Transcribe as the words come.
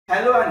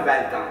Hello and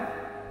welcome.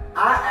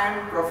 I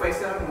am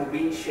Professor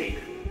Mubeen Shaikh,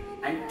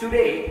 and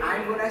today I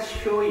am going to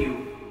show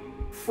you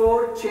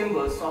 4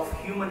 chambers of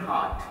human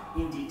heart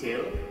in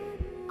detail,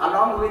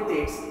 along with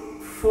its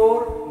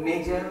 4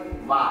 major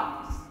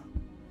valves.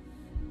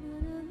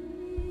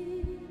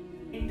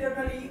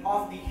 Internally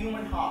of the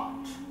human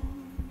heart,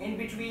 in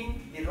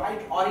between the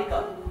right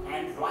auricle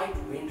and right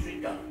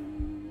ventricle,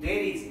 there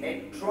is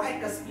a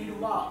tricuspid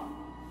valve,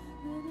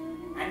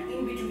 and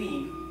in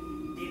between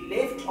the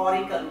left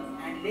auricle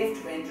and left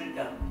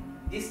ventricle,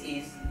 this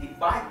is the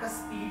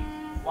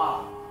bicuspid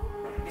valve.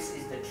 This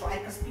is the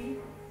tricuspid,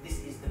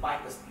 this is the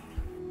bicuspid.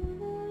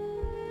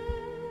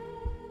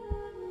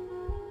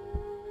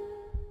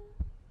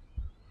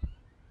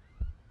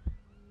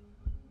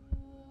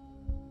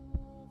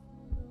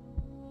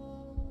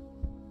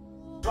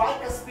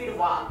 Tricuspid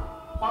valve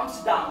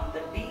pumps down the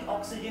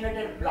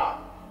deoxygenated blood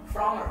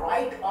from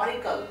right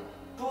auricle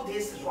to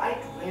this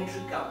right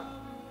ventricle.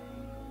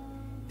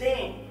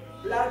 Then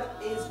blood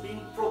is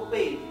being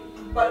propelled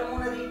to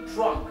pulmonary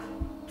trunk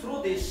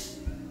through this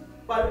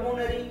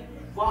pulmonary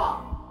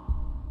valve.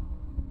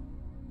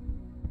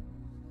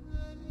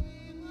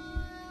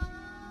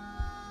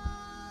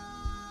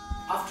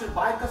 After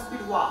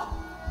bicuspid valve,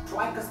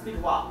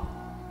 tricuspid valve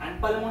and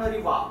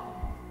pulmonary valve,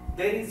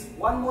 there is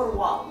one more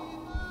valve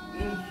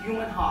in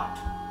human heart,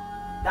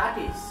 that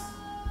is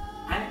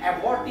an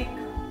aortic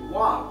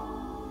valve,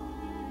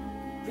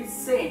 which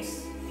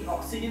sends the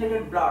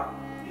oxygenated blood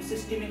to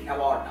systemic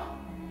aorta.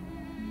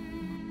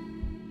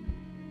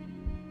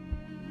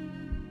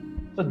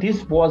 So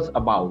this was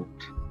about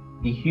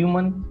the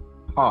human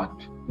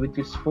heart with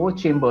its 4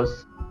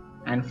 chambers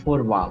and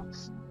 4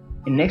 valves.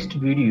 In next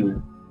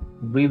video,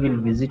 we will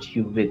visit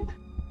you with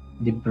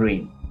the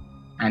brain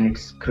and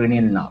its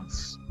cranial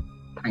nerves.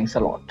 Thanks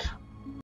a lot.